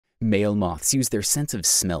Male moths use their sense of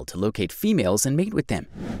smell to locate females and mate with them.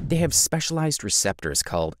 They have specialized receptors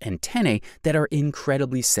called antennae that are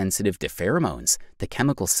incredibly sensitive to pheromones, the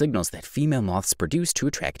chemical signals that female moths produce to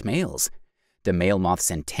attract males. The male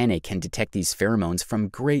moth's antennae can detect these pheromones from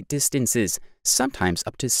great distances, sometimes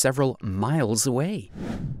up to several miles away.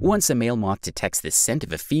 Once a male moth detects the scent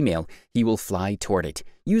of a female, he will fly toward it,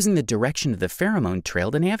 using the direction of the pheromone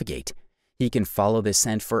trail to navigate. He can follow the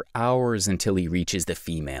scent for hours until he reaches the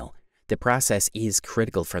female. The process is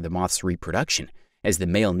critical for the moth's reproduction, as the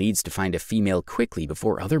male needs to find a female quickly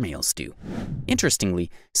before other males do. Interestingly,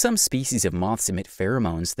 some species of moths emit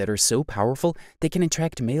pheromones that are so powerful they can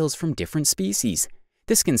attract males from different species.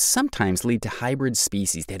 This can sometimes lead to hybrid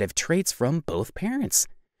species that have traits from both parents.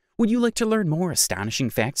 Would you like to learn more astonishing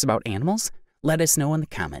facts about animals? Let us know in the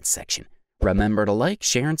comments section. Remember to like,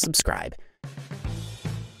 share, and subscribe.